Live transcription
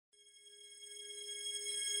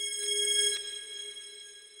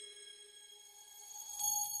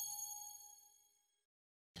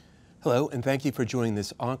Hello, and thank you for joining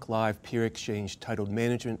this Onc-Live peer exchange titled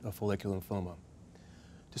Management of Follicular Lymphoma.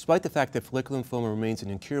 Despite the fact that follicular lymphoma remains an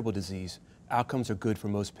incurable disease, outcomes are good for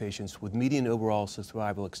most patients, with median overall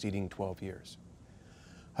survival exceeding 12 years.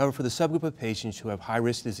 However, for the subgroup of patients who have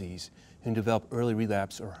high-risk disease and develop early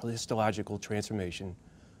relapse or histological transformation,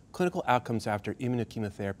 clinical outcomes after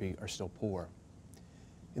immunochemotherapy are still poor.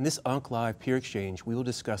 In this Onc-Live peer exchange, we will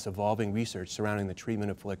discuss evolving research surrounding the treatment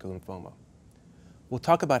of follicular lymphoma. We'll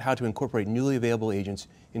talk about how to incorporate newly available agents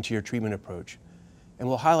into your treatment approach, and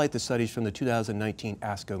we'll highlight the studies from the 2019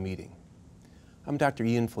 ASCO meeting. I'm Dr.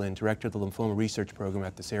 Ian Flynn, Director of the Lymphoma Research Program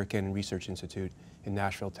at the Sarah Cannon Research Institute in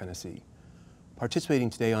Nashville, Tennessee. Participating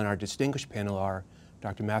today on our distinguished panel are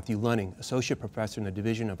Dr. Matthew Lunning, Associate Professor in the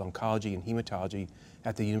Division of Oncology and Hematology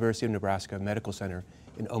at the University of Nebraska Medical Center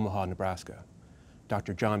in Omaha, Nebraska;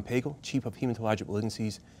 Dr. John Pagel, Chief of Hematologic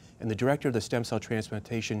Malignancies and the Director of the Stem Cell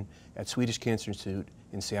Transplantation at Swedish Cancer Institute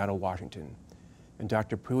in Seattle, Washington; and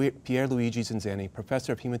Dr. Pierluigi Zinzani,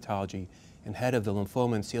 Professor of Hematology and Head of the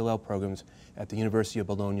Lymphoma and CLL programs at the University of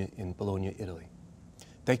Bologna in Bologna, Italy.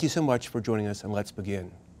 Thank you so much for joining us, and let's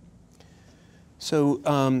begin. So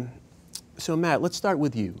Matt, let's start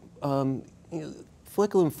with you.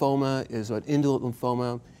 Follicular lymphoma is an indolent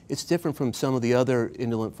lymphoma. It's different from some of the other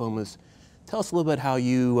indolent lymphomas. Tell us a little bit how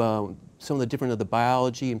you, some of the different of the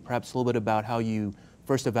biology, and perhaps a little bit about how you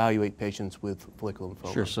first evaluate patients with follicular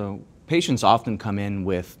lymphoma. Sure. So patients often come in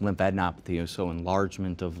with lymphadenopathy, so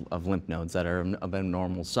enlargement of lymph nodes that are of a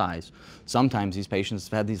normal size. Sometimes these patients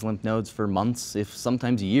have had these lymph nodes for months, if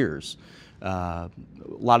sometimes years. A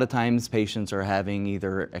lot of times patients are having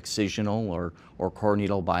either excisional or core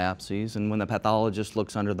needle biopsies, and when the pathologist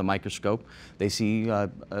looks under the microscope, they see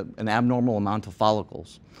an abnormal amount of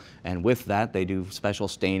follicles. And with that, they do special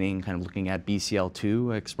staining, kind of looking at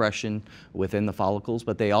BCL2 expression within the follicles,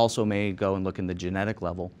 but they also may go and look in the genetic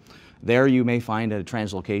level. There you may find a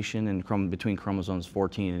translocation between chromosomes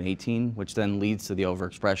 14 and 18, which then leads to the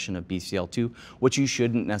overexpression of BCL2, which you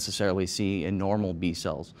shouldn't necessarily see in normal B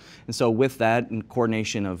cells. And so with that, in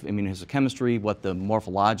coordination of immunohistochemistry, what the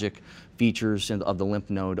morphologic features of the lymph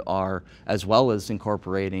node are, as well as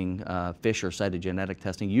incorporating FISH or cytogenetic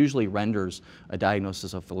testing, usually renders a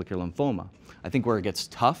diagnosis of follicular lymphoma. I think where it gets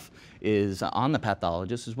tough is on the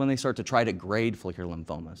pathologist is when they start to try to grade follicular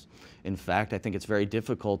lymphomas. In fact, I think it's very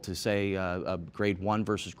difficult to say grade 1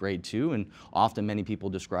 versus grade 2, and often many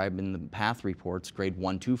people describe in the path reports grade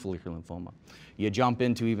 1-2 follicular lymphoma. You jump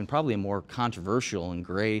into even probably a more controversial and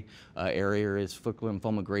gray area is follicular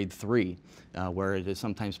lymphoma grade 3, where it is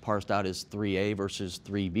sometimes parsed out as 3A versus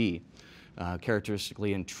 3B.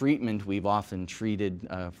 Characteristically in treatment, we've often treated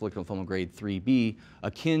follicular lymphoma grade 3B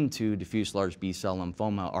akin to diffuse large B-cell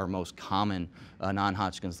lymphoma, our most common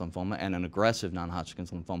non-Hodgkin's lymphoma, and an aggressive non-Hodgkin's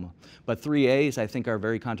lymphoma. But 3As, I think, are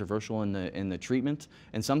very controversial in the treatment,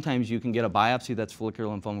 and sometimes you can get a biopsy that's follicular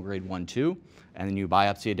lymphoma grade 1-2, and then you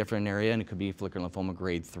biopsy a different area, and it could be follicular lymphoma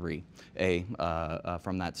grade 3A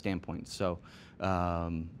from that standpoint. So,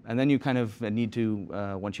 and then you kind of need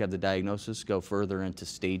to, once you have the diagnosis, go further into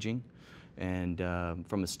staging. And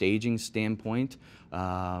from a staging standpoint,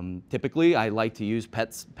 typically I like to use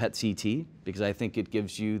PET-CT because I think it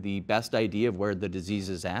gives you the best idea of where the disease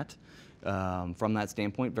is at. From that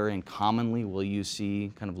standpoint, very uncommonly will you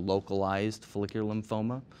see kind of localized follicular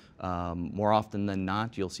lymphoma. More often than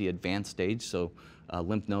not, you'll see advanced stage, so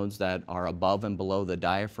lymph nodes that are above and below the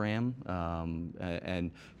diaphragm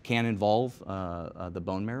and can involve the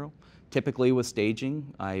bone marrow. Typically with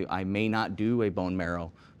staging, I may not do a bone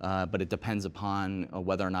marrow, but it depends upon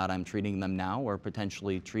whether or not I'm treating them now or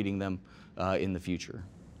potentially treating them in the future.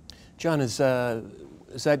 John, is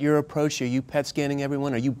that your approach? Are you PET scanning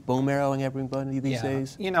everyone? Are you bone marrowing everybody these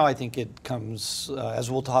days? You know, I think it comes,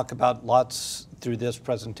 as we'll talk about lots through this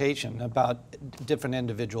presentation, about different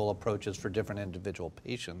individual approaches for different individual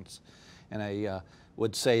patients. And I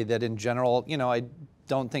would say that in general, you know, I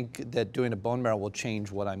don't think that doing a bone marrow will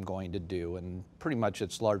change what I'm going to do, and pretty much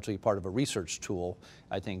it's largely part of a research tool,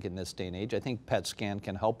 I think, in this day and age. I think PET scan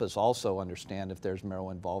can help us also understand if there's marrow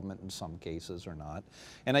involvement in some cases or not.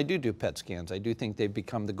 And I do PET scans. I do think they've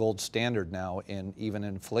become the gold standard now, even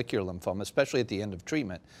in follicular lymphoma, especially at the end of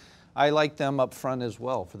treatment. I like them up front as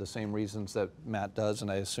well for the same reasons that Matt does,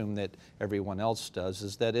 and I assume that everyone else does,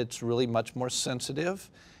 is that it's really much more sensitive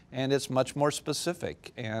and it's much more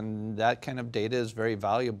specific, and that kind of data is very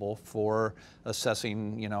valuable for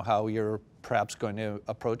assessing, you know, how you're perhaps going to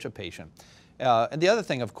approach a patient. And the other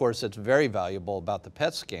thing, of course, that's very valuable about the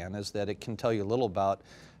PET scan is that it can tell you a little about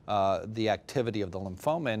the activity of the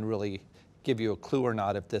lymphoma and really give you a clue or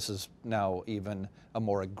not if this is now even a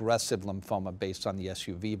more aggressive lymphoma based on the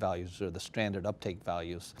SUV values or the standard uptake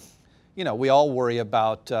values. you know, we all worry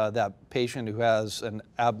about that patient who has an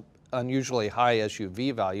unusually high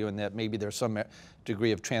SUV value, and that maybe there's some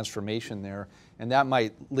degree of transformation there, and that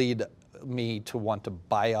might lead me to want to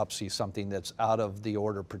biopsy something that's out of the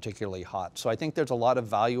order particularly hot. So I think there's a lot of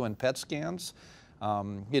value in PET scans.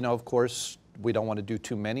 You know, of course, we don't want to do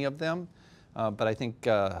too many of them, but I think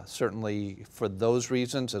certainly for those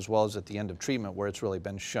reasons, as well as at the end of treatment where it's really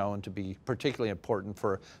been shown to be particularly important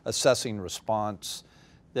for assessing response,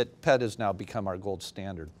 that PET has now become our gold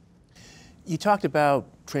standard. You talked about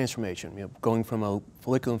transformation, you know, going from a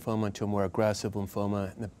follicular lymphoma to a more aggressive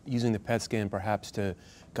lymphoma, and using the PET scan perhaps to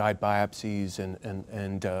guide biopsies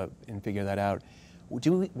and figure that out. What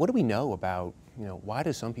do we know about, you know, why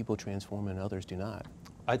do some people transform and others do not?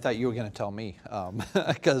 I thought you were going to tell me,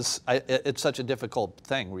 because it's such a difficult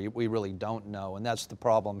thing. We really don't know, and that's the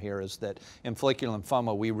problem here, is that in follicular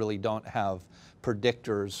lymphoma we really don't have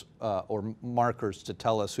predictors or markers to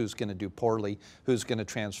tell us who's going to do poorly, who's going to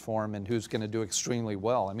transform, and who's going to do extremely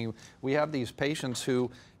well. I mean, we have these patients who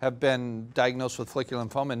have been diagnosed with follicular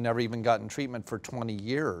lymphoma and never even gotten treatment for 20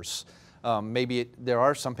 years. Maybe there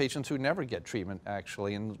are some patients who never get treatment,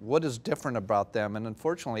 actually, and what is different about them? And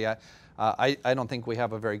unfortunately, I don't think we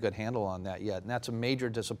have a very good handle on that yet, and that's a major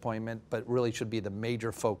disappointment, but really should be the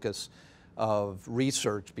major focus of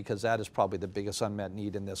research, because that is probably the biggest unmet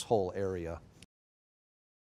need in this whole area.